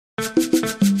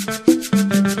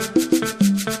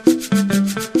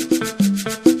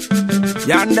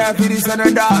Yanda Firis and a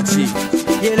Dachi.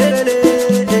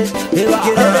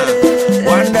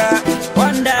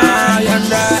 Wanda,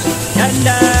 Yanda.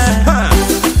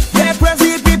 Yeah,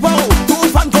 crazy people, tout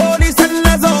fan police and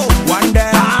lazo. Wanda,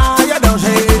 y'a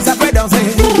danger, ça fait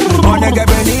danser. On est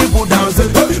venu pour danser,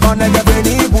 on est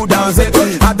venu pour danser.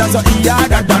 Attention, il y a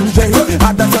de danger,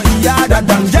 attention, il y a de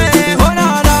danger. Oh na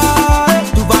na,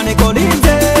 tout va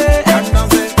n'écoliser.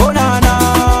 Oh na na,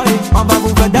 on va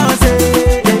vous faire danser.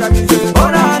 Oh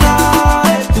na na,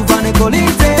 tout va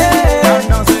n'écoliser.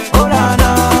 Oh na na,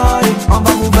 on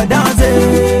va vous faire danser.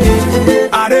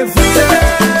 Allez, file,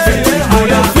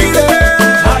 allez, file.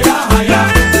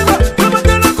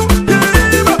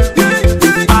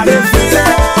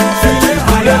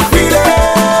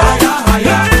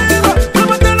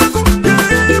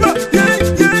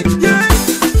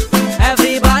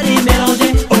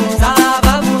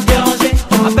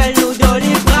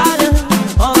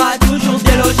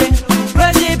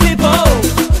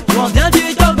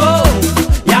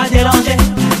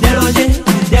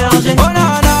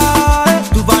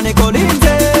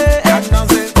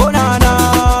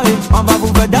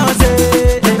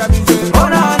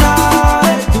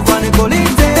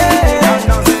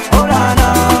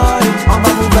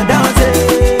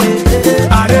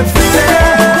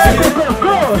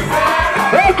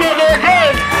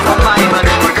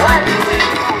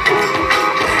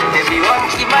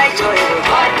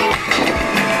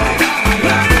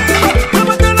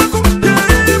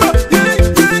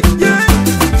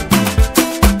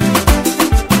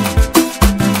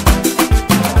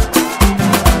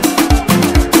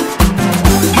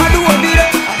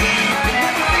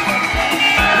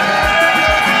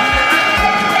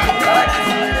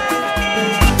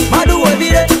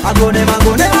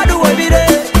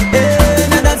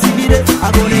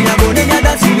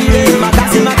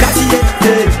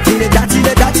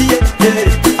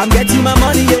 I'm getting my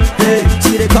money, yeah. Hey,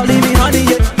 she they calling me honey,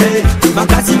 yeah. Hey,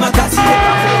 Makasi, yeah.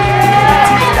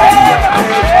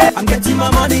 I'm getting my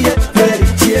money, yeah. Hey,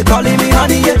 she they calling me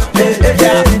honey, yeah. Hey, hey,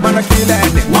 yeah. Man, I kill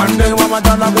it. One day, mama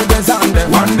donna go the Sunday.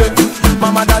 One day,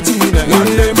 mama da chine. One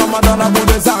day, mama donna go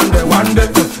the Sunday. One day,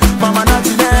 mama da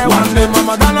chine. One day,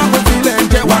 mama donna go feel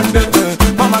it. One day,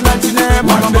 mama da chine.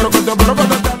 Mama boro go to.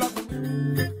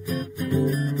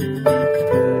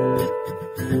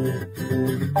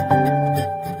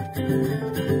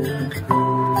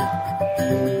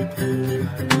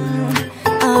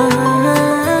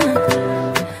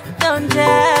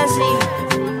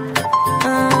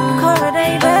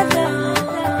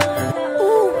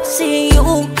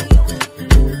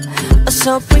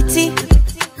 So pretty,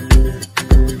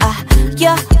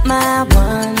 you're my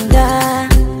wonder.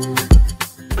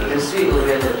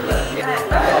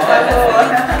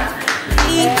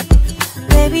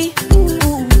 Baby,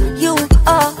 you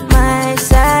are my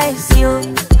size, you.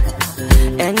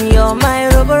 And you're my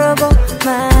robo,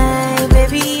 my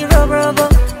baby robo.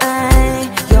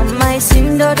 You're my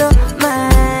sindodo,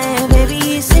 my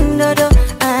baby sindodo.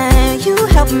 You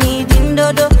help me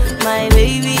dindodo, my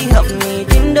baby help me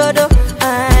dindodo.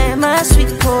 My sweet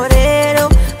potato,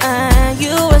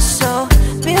 you are so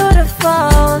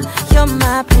beautiful. You're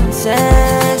my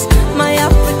princess, my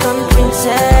African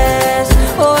princess.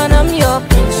 Oh, and I'm your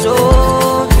prince,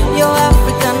 oh, your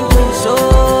African prince,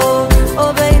 oh.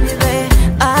 Oh, baby,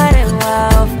 I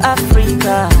love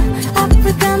Africa.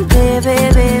 African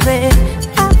baby,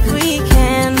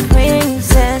 African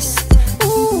princess.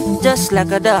 Ooh, just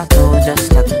like a dot, oh,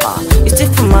 just like you stick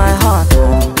to my heart,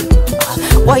 oh.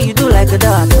 Why you do like a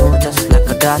dot, oh, just like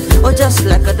a dot, oh, just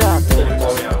like a dot.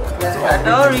 I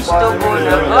don't reach Togo,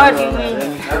 no body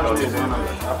win.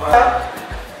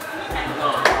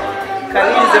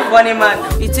 Khalil is a funny man.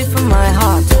 It's it from my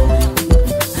heart,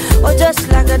 oh, just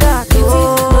like a dot,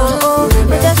 oh,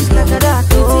 just like a dot,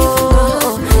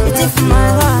 oh, it's it from my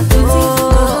heart,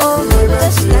 oh,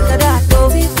 just like a dot, oh,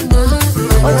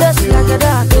 just like a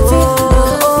dot,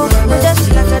 oh, just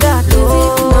like a dot,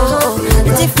 oh,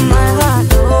 it's it from my heart,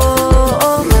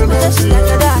 oh, just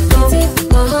like a dot, oh,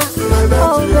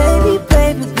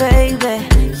 baby,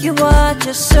 you are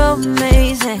just so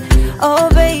amazing. Oh,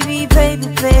 baby,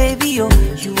 oh,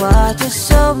 you are just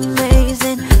so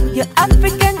amazing. Your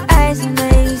African eyes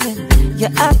amazing. Your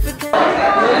African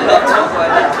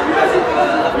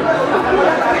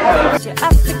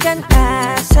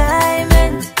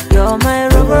assignment. You're my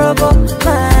robo,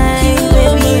 my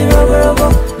baby robo,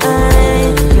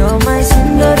 you're my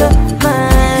sindodo, my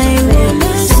baby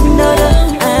sindodo.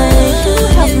 You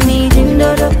help me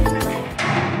dindodo.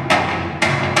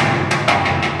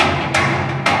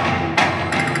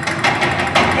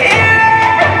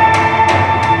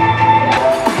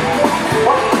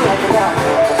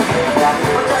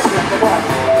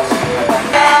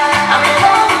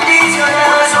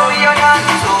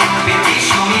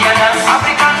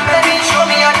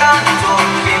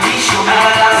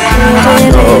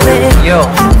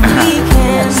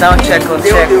 sound check on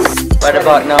check. Right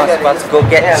about now, it's about to go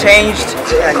get changed.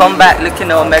 Come back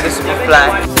looking all mega super fly.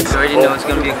 You already know it's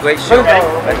gonna be a great show. By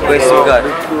the grace of God.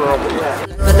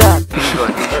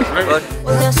 Good.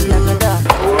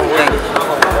 Thank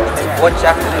you. Watch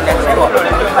after the next part.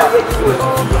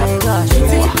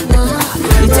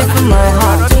 You take from my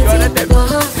heart.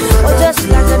 Oh, just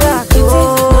like a duck.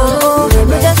 Oh,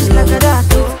 just like a duck.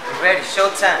 Ready?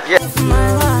 Showtime. Yeah.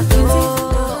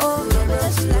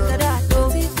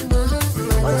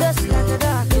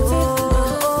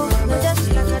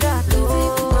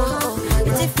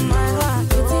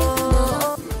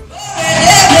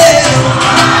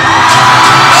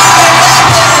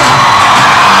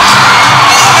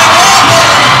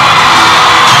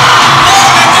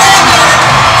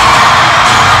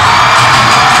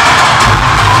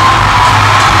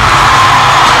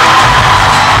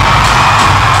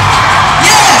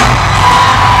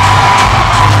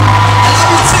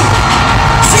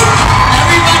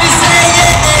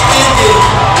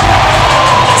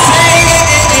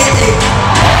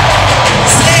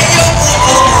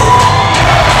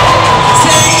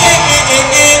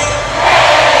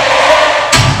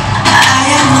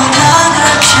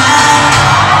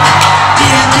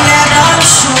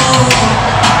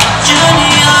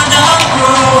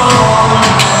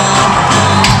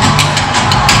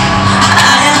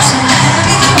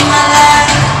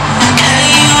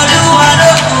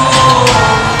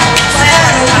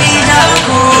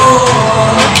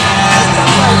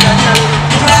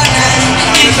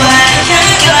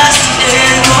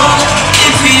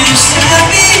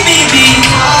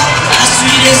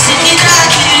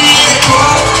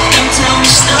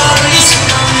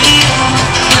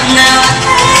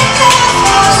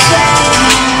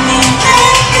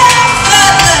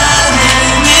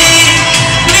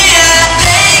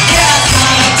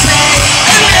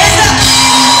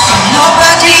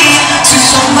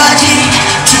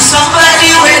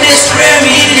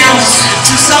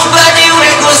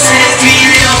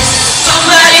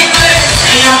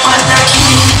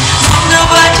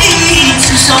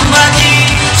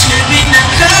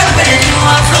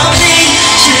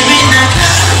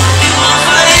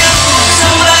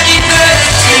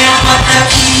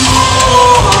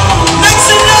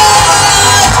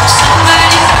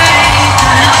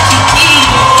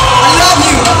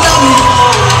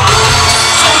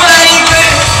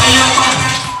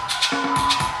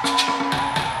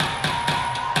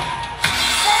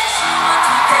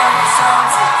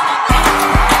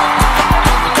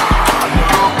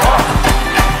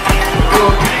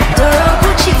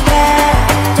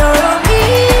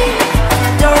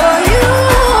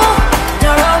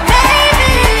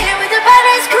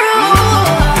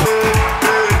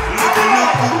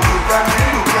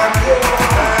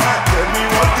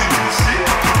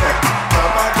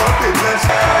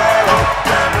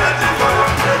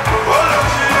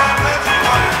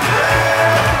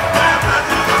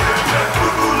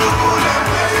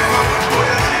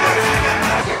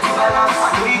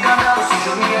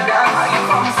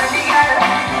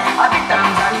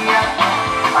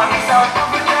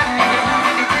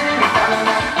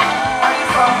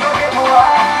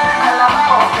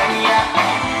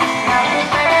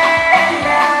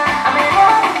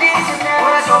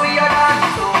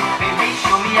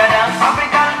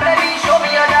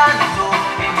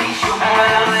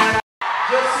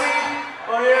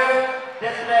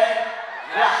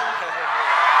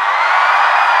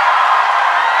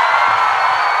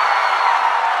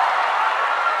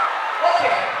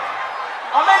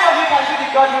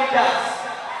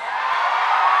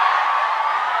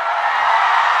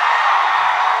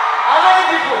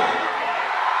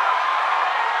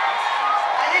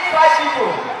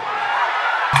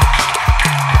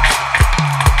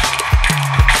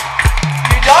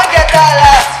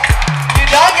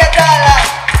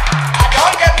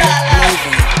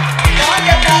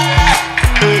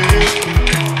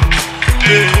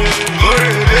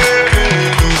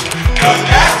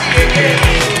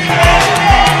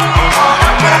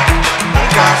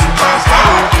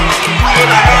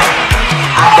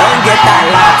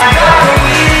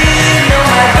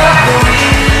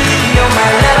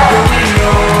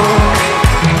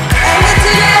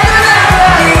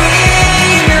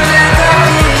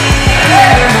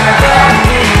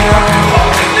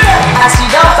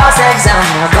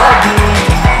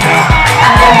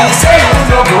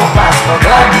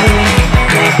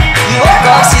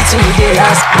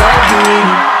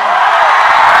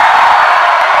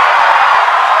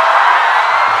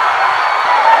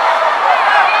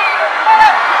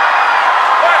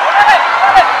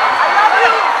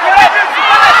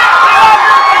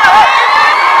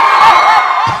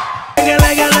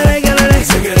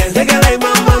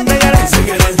 Mama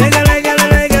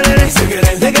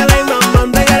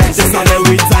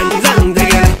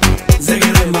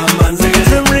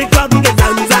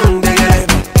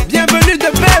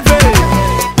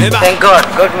Thank God,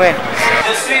 God win.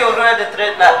 Je suis au loin de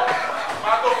traite là.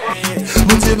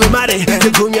 Motive mare, the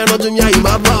kunya no dunya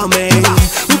ima bombe.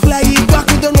 We play it back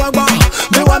with the nobo.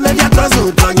 Me wa me dia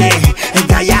trozo tonye.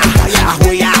 Egaya,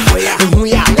 ahoya,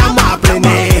 huya na ma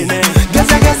plene.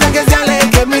 Geza le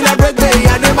que me la break day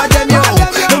ya de ma demio.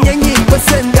 Nyenyi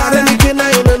pesen dare mi kena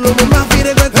yo no me ma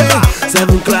fire bete.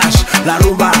 Seven clash, la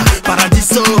rumba,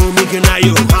 paradiso mi kena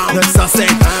yo.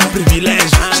 907,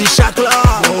 privilège, chicha club.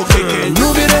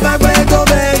 Nous vire ba break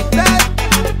be.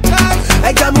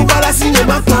 Ega mu bala sinye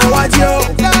ma fa wadio.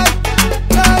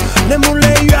 Ne mu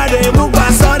le you are the mu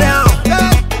ba so down.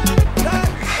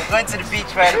 We're going to the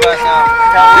beach right about now.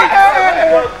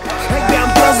 Can't wait. Ega am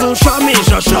prozo show me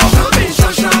shosho.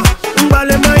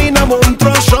 Mbale mai na mo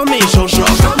ntro show me shosho.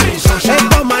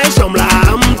 Ega mai shomla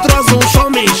am trozo show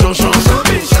me shosho.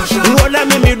 Wola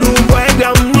me mi du bo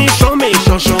ega ni show me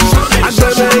shosho.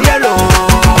 Agbebe yellow.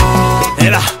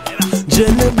 Ela je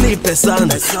n'oublie personne,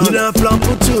 il a un plan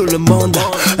pour tout le monde.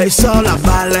 Et sur la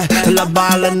balle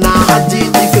n'a dit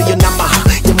que y'a nama,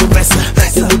 y'a mon best,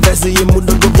 y'a mon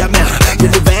dodo gamin, y'a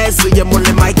le best, y'a mon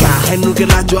le maïka, et nous que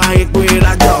la joie et que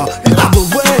la joie.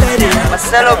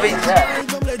 Marcelo Beach.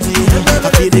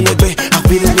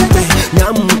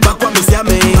 Nyam pa kwa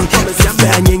mesiame,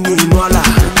 fea nyengi nwala,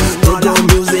 Togo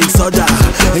music soja,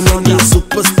 nyengi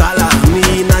superstar la,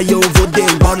 mi na yo vode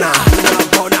bona.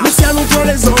 Mesiano pour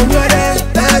les onwere,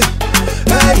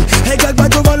 hey, gagba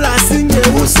jogo la sinye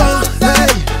usan,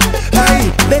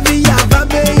 hey, baby ya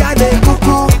babe ya de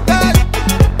kuku,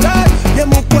 ye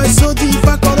mo kwa sodi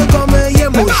fa kore comme ye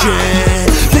mo chien.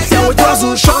 Fixia au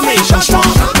trozo, show me chachon.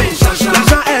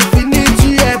 L'argent est fini, tu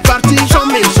es parti, show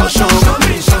me chachon.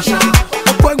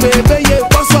 Au point que bébé ye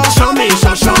poso, show me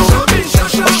chachon.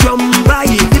 Show me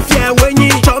braille, if ye wenyi,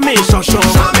 show me chachon.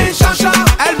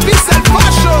 Elvis el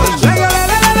facho.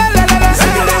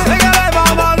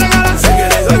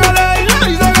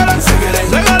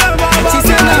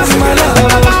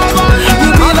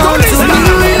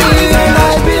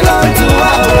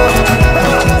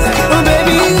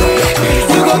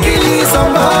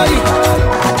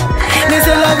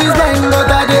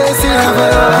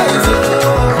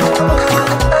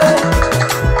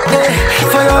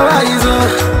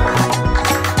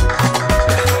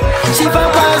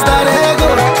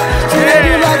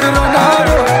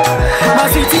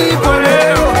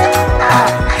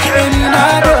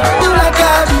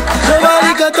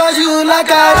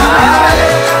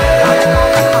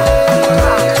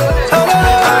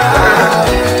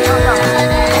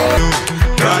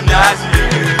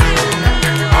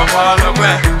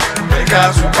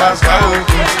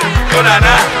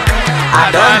 I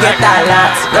don't get a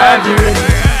lot, God do it.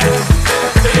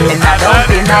 And I don't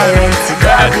pay my rent,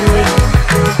 God do it.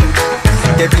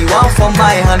 There be one for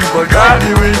my hand, but God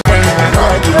do it.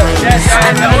 God do it.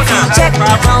 And if you check the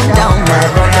countdown, my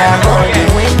brother, God do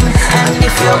it. And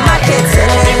if your market's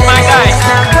my guy,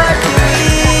 God do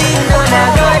it.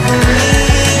 God do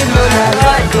it.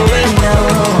 God do it. No.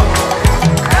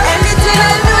 Anything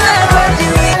I do, God do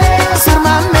it. So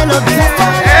my melody.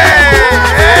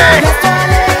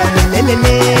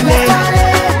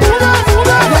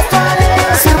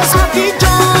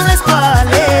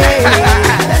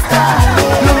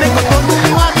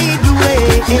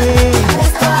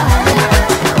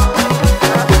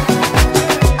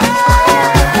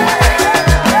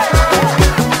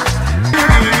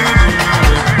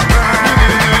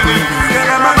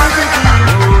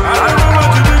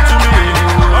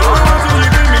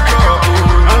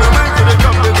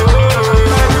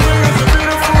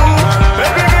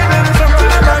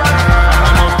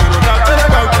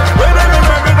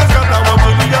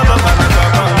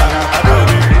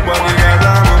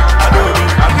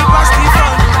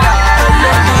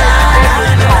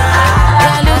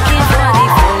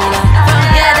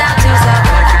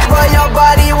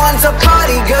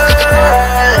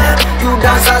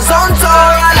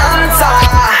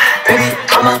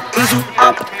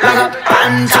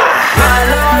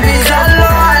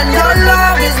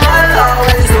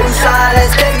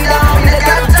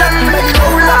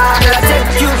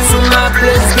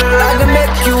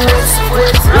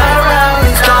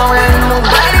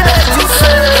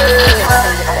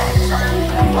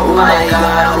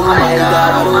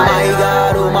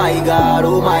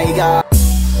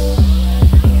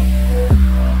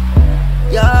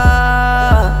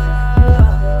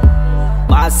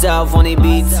 Myself on the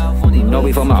beats, no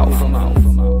be for mouth.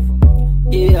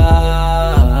 Yeah.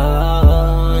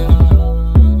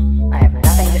 I have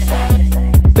nothing to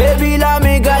say. Baby, let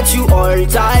me get you all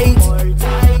tight.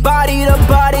 Party to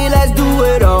party, let's do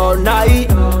it all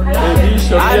night. I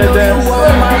know you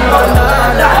want my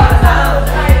banana,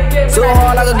 so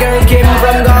all I can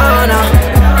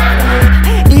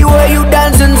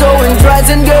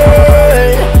listen,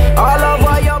 girl. All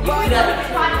over your body.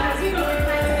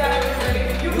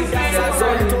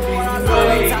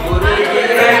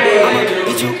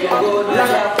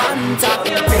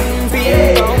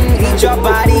 Eat your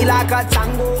body like a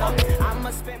tango.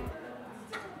 I'ma spend.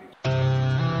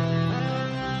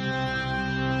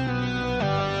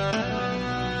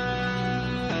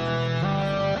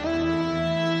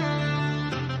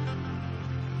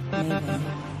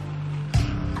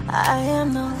 I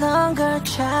am no longer a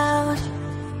child.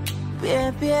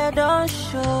 Baby, don't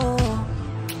show.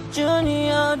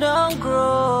 Junior, don't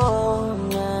grow.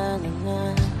 Nah, nah,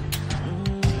 nah.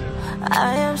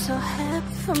 I am so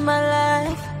happy for my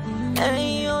life. And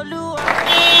you do.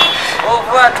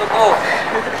 Over to go.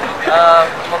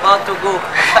 I'm about to go.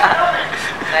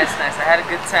 Nice. I had a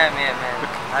good time here, man.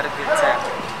 I had a good time.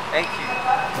 Thank you.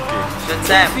 Good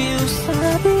time. If you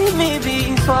study me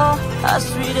before, I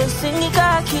sweet as sing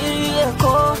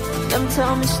echo. Them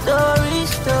tell me story,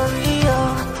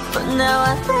 oh. But now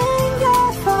I thank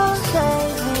God for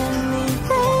saving me.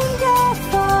 Thank God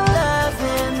for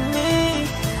loving me.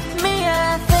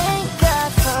 I thank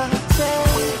God for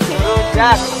taking me.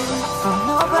 From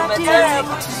nobody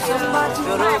to somebody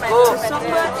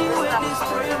with this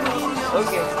dream.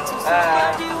 Okay.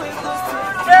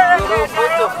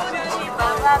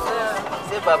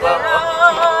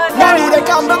 Money they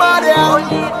come to my down.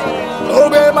 Oh,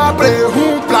 baby, my play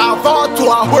who plan for to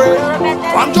a way.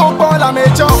 I'm Joe Paul, I'm a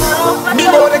chum. Me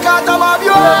go the cat of my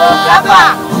view.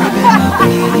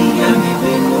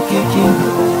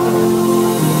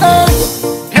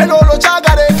 Hello, lo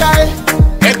chaga de kai.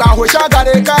 Eba ho chaga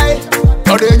de kai.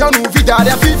 Ode nyonu vida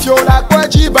de fifio la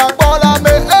kwechi ba bola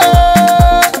me.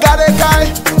 Gade kai.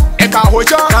 Eba ho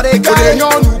chaga de kai. Ode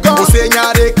nyonu ga.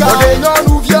 Osenya de kai. Ode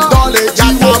nyonu via. Dans les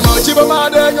jiwa manchiba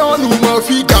made nyonu me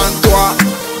fi dans toi.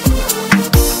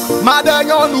 Made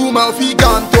nyonu me fi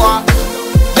dans toi.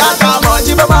 Yaka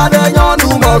manchiba made nyonu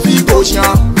me fi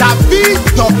gauchien. La vie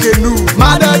donc nous.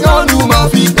 Made nyonu me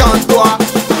fi dans toi.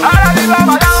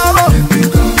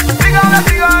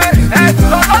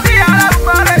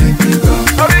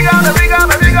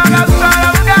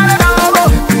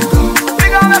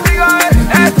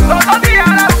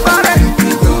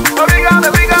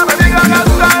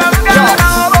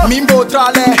 Mimbo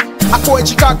trale, ako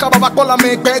echika kaba bakola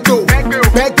me bego.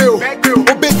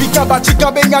 Oh baby kaba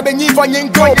chika benya benyi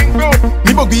vanyengo.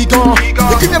 Mimbo bigan,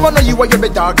 you never know you are your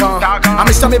bedagan. I'm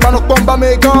a me bano bomba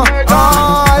megan.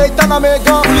 Ah, etana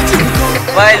megan.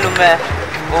 Bye Lomé.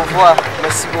 Au revoir.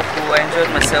 Merci beaucoup. I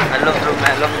enjoyed myself. I love Lomé. I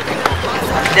love the people.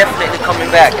 I'm definitely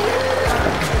coming back.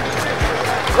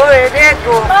 KOREDE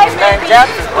BELLO.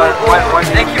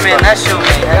 Thank you, man. Nice show,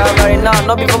 man. Yeah, right now,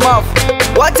 not before mouth.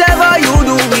 Whatever you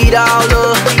do without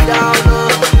love,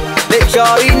 make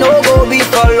sure it no go be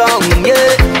for long,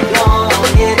 yeah.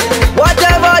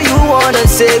 Whatever you wanna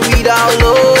say without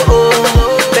love,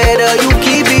 better you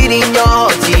keep it in your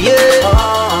heart, yeah.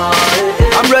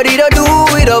 I'm ready to do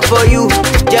it up for you,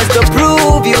 just to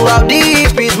prove you how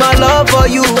deep is my love for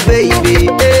you, baby.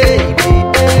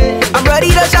 I'm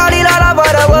ready to shout it all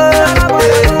over the world.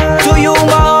 To you,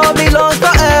 my heart belongs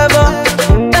forever.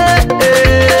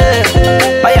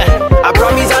 But yeah, I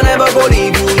promise I never go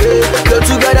leave you. Get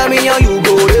together, me and you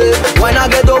go there. When I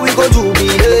get there, we go to be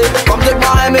there. Come take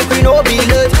my hand, make we no be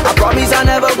late. I promise I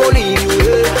never go leave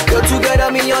you. Get together,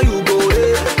 me and you go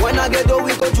there. When I get there,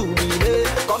 we go to be there.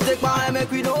 Come take my hand, make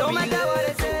we no be late.